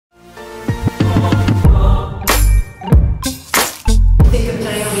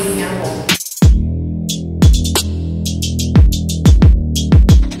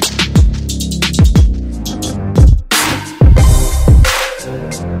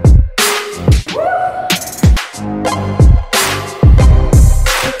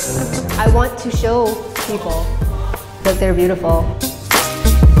people that they're beautiful.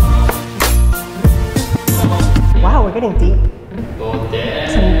 Wow, we're getting deep. Oh,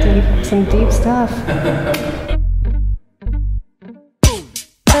 damn. Some deep stuff.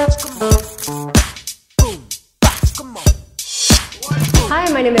 Hi,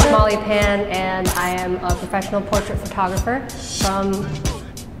 my name is Molly Pan, and I am a professional portrait photographer from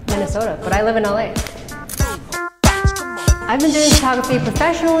Minnesota, but I live in LA. I've been doing photography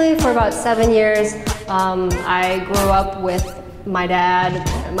professionally for about 7 years. I grew up with my dad.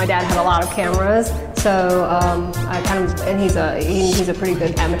 My dad had a lot of cameras, so he's a pretty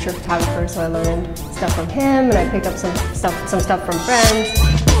good amateur photographer. So I learned stuff from him, and I picked up some stuff from friends.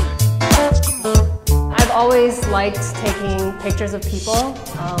 I've always liked taking pictures of people.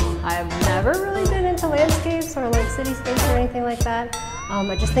 I've never really been into landscapes or like cityscapes or anything like that.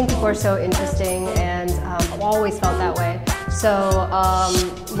 I just think people are so interesting, and I've always felt that way. So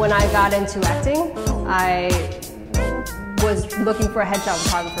when I got into acting, I was looking for a headshot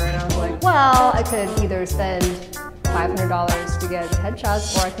photographer, and I was like, well, I could either spend $500 to get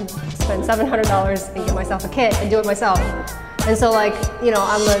headshots, or I can spend $700 and get myself a kit and do it myself. And so, like, you know,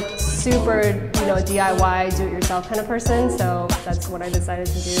 I'm a super, you know, DIY, do-it-yourself kind of person, so that's what I decided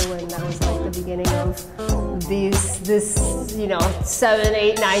to do, and that was like the beginning of this, you know, 7,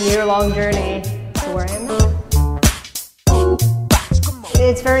 8, 9 year long journey to where I am now.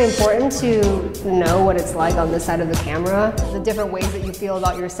 It's very important to know what it's like on this side of the camera. The different ways that you feel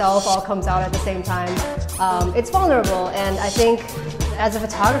about yourself all comes out at the same time. It's vulnerable, and I think as a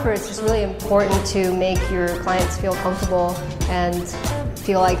photographer, it's just really important to make your clients feel comfortable and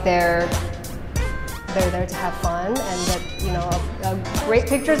feel like they're there to have fun, and that, you know, great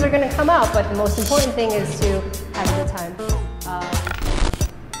pictures are going to come out, but the most important thing is to have a good time.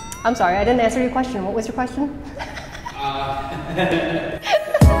 I'm sorry, I didn't answer your question. What was your question?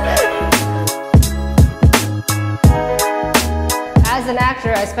 As an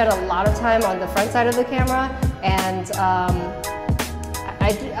actor, I spent a lot of time on the front side of the camera, and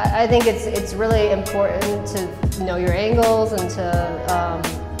I think it's really important to know your angles and to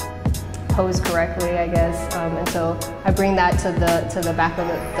pose correctly, I guess. And so I bring that to the back of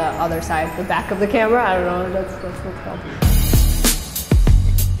the other side, the back of the camera. I don't know, that's what it's called.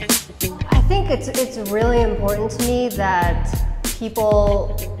 I think it's really important to me that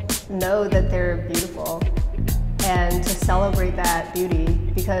people know that they're beautiful and to celebrate that beauty,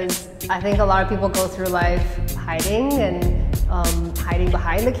 because I think a lot of people go through life hiding and hiding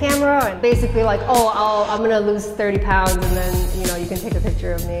behind the camera, and basically like, oh, I'm gonna lose 30 pounds and then, you know, you can take a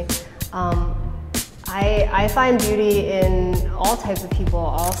picture of me. I find beauty in all types of people,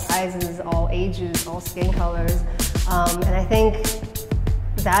 all sizes, all ages, all skin colors, and I think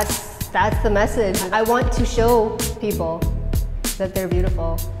that's the message. I want to show people that they're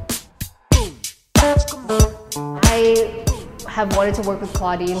beautiful. I have wanted to work with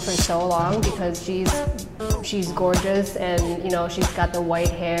Claudine for so long because she's gorgeous, and, you know, she's got the white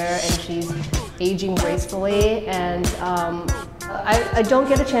hair and she's aging gracefully, and I don't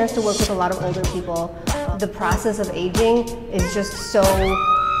get a chance to work with a lot of older people. The process of aging is just so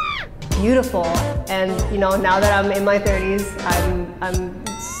beautiful, and, you know, now that I'm in my 30s, I'm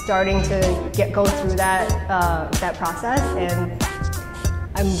starting to go through that process, and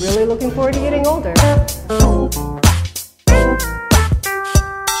I'm really looking forward to getting older.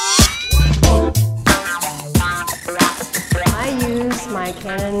 I use my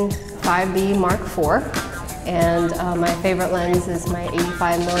Canon 5D Mark IV, and my favorite lens is my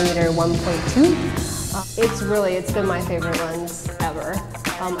 85mm 1.2. It's been my favorite lens ever.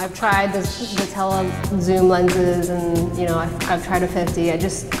 I've tried the tele-zoom lenses, and, you know, I've tried a 50. I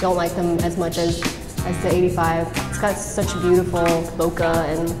just don't like them as much as the 85. It's got such beautiful bokeh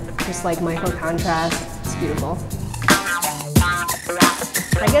and just like micro contrast. It's beautiful.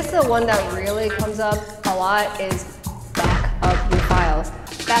 I guess the one that really comes up a lot is back up your files.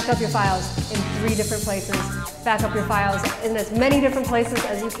 Back up your files in 3 different places. Back up your files in as many different places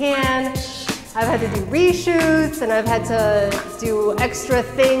as you can. I've had to do reshoots, and I've had to do extra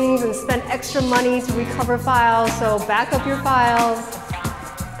things and spend extra money to recover files, so back up your files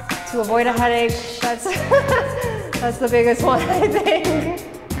to avoid a headache. That's, that's the biggest one, I think.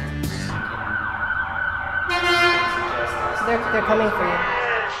 They're coming for you.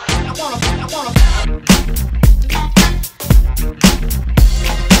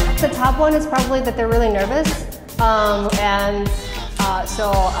 The top one is probably that they're really nervous,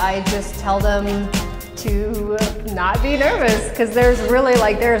 so I just tell them to not be nervous, because there's literally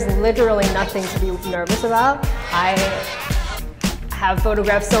nothing to be nervous about. I have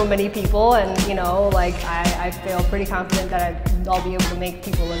photographed so many people, and, you know, like, I feel pretty confident that I'll be able to make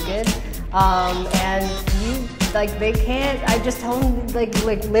people look good. And they can't, I just tell them, like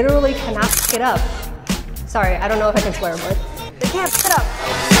literally cannot pick it up. Sorry, I don't know if I can swear, but they can't pick it up.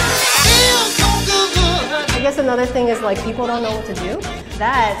 I guess another thing is like people don't know what to do.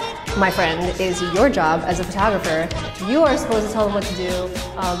 That, my friend, is your job as a photographer. You are supposed to tell them what to do.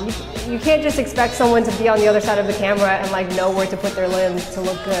 You can't just expect someone to be on the other side of the camera and like know where to put their limbs to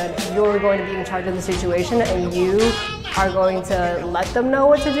look good. You're going to be in charge of the situation and you are going to let them know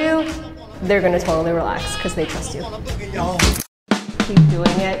what to do. They're going to totally relax because they trust you. Keep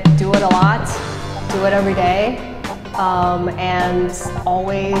doing it. Do it a lot. Do it every day. And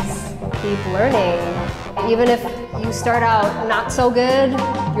always keep learning. Even if you start out not so good,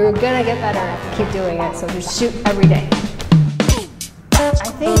 you're gonna get better. Keep doing it, so just shoot every day. I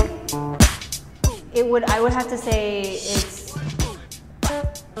think I would have to say it's,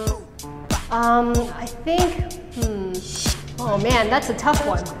 I think, oh man, that's a tough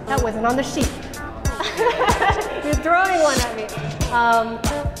one. That wasn't on the sheet. You're throwing one at me.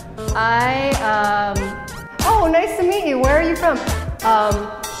 Oh, nice to meet you. Where are you from?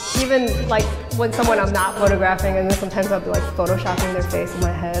 Even like when someone I'm not photographing, and then sometimes I'll be like photoshopping their face in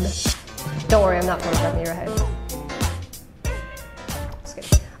my head. Don't worry, I'm not photoshopping your head. Just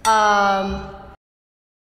kidding.